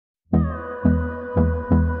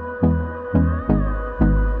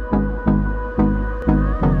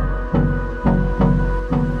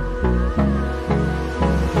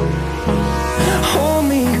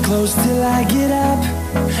close till I get up.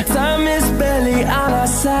 Time is barely on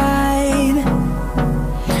our side.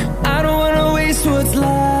 I don't wanna waste what's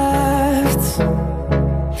left.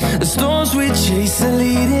 The storms we chase are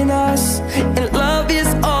leading us, and love is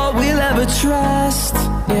all we'll ever trust.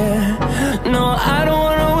 Yeah, no, I don't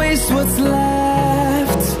wanna waste what's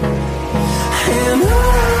left. And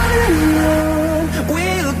on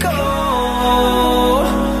we'll go,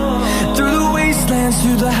 through the wastelands,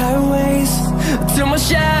 through the highways, till my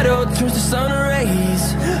shadow turns to sun rays.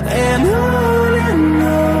 And on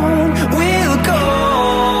we'll go,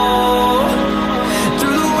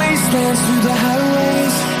 through the wastelands, through the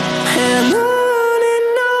highways, and on we'll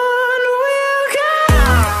go.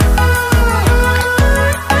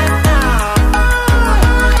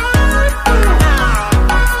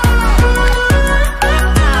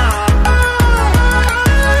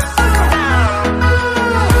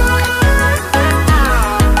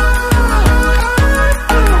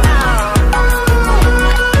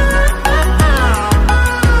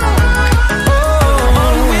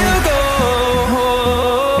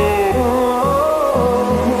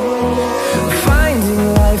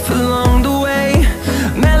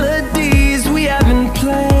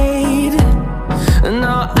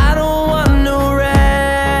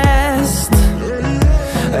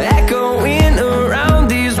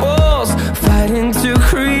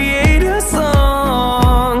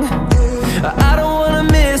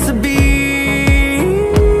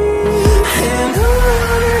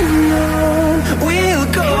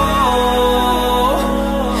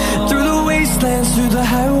 Through the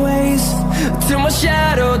highways, till my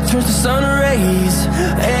shadow turns to sun rays.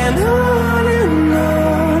 And on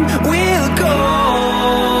we'll go,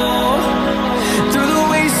 through the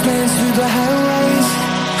wastelands, through the highways,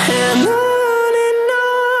 and on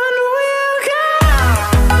we'll go.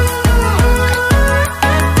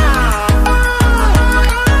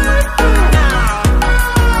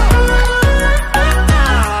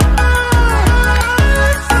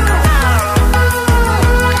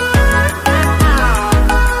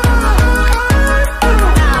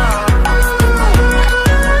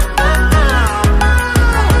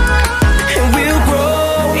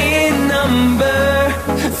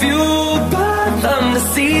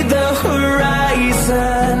 See the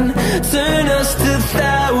horizon turn us to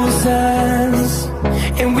thousands,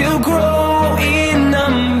 and we'll grow in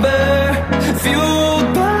number, fueled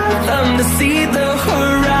by them. To see the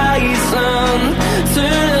horizon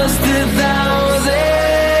turn us to thousands,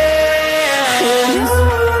 and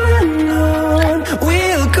on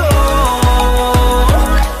we'll go,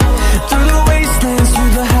 through the wastelands,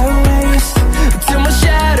 through the highways, till my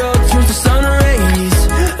shadow turns to sun rays.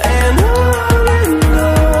 And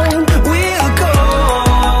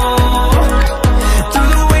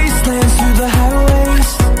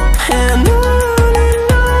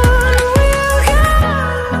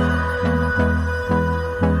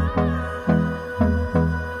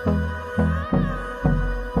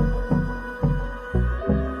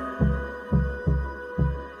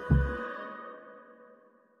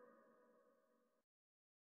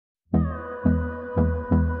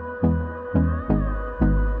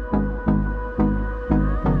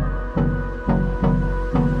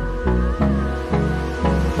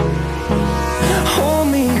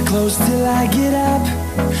close till I get up.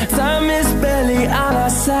 Time is barely on our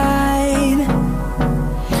side.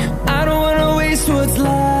 I don't wanna waste what's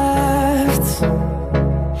left.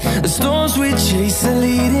 The storms we chase are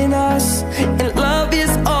leading us, and love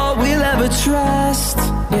is all we'll ever trust.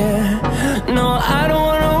 Yeah, no, I don't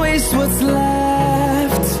wanna waste what's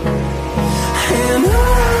left. And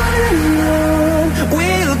on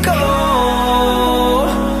we'll go,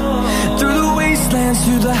 through the wastelands,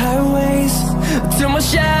 through the highways, till my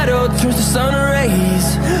shadow turns to sun rays.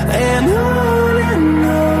 And on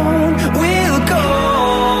we'll go,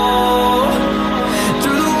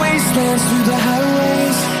 through the wastelands, through the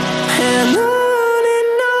highways, and on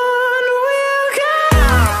we'll go.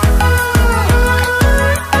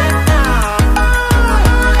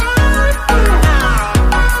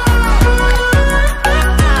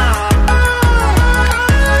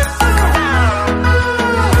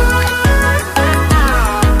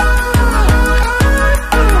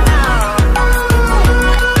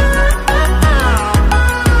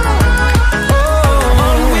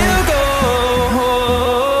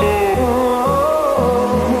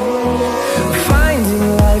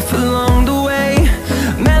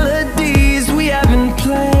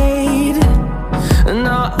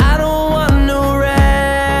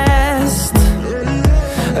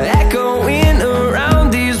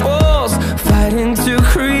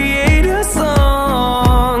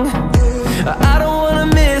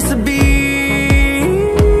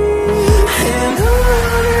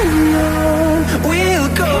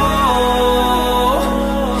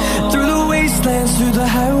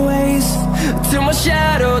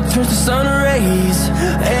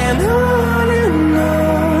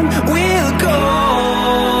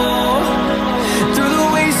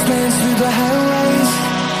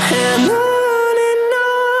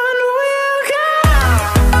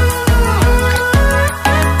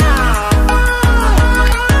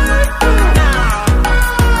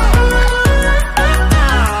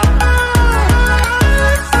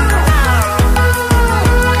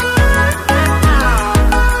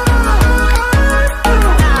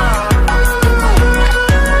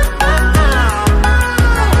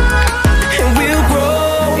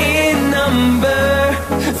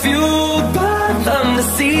 fueled by them to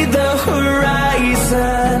see the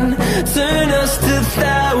horizon, turn us to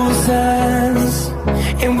thousands,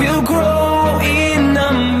 and we'll grow in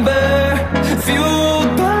number.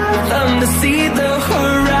 Fueled by them to see the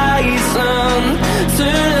horizon,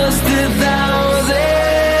 turn us to thousands,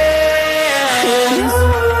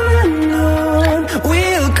 and on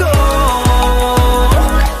we'll go,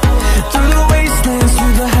 through the wastelands,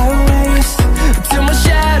 through the highways, till my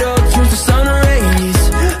shadow turns to sun rays.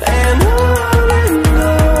 And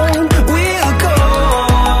on we'll go,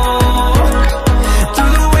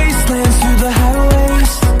 through the wastelands, through the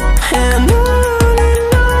highways, and on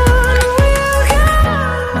we'll go.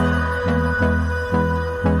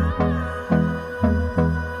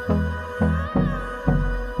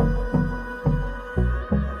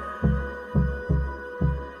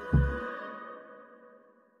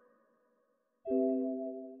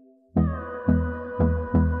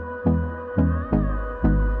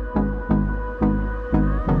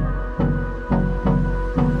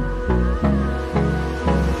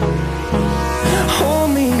 Hold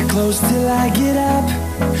me close till I get up.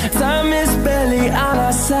 Time is barely on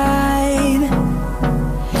our side.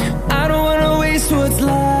 I don't wanna waste what's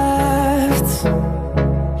left.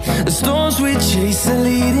 The storms we chase are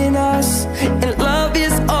leading us, and love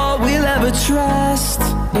is all we'll ever trust.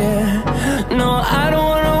 Yeah, no, I don't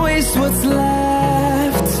wanna waste what's left.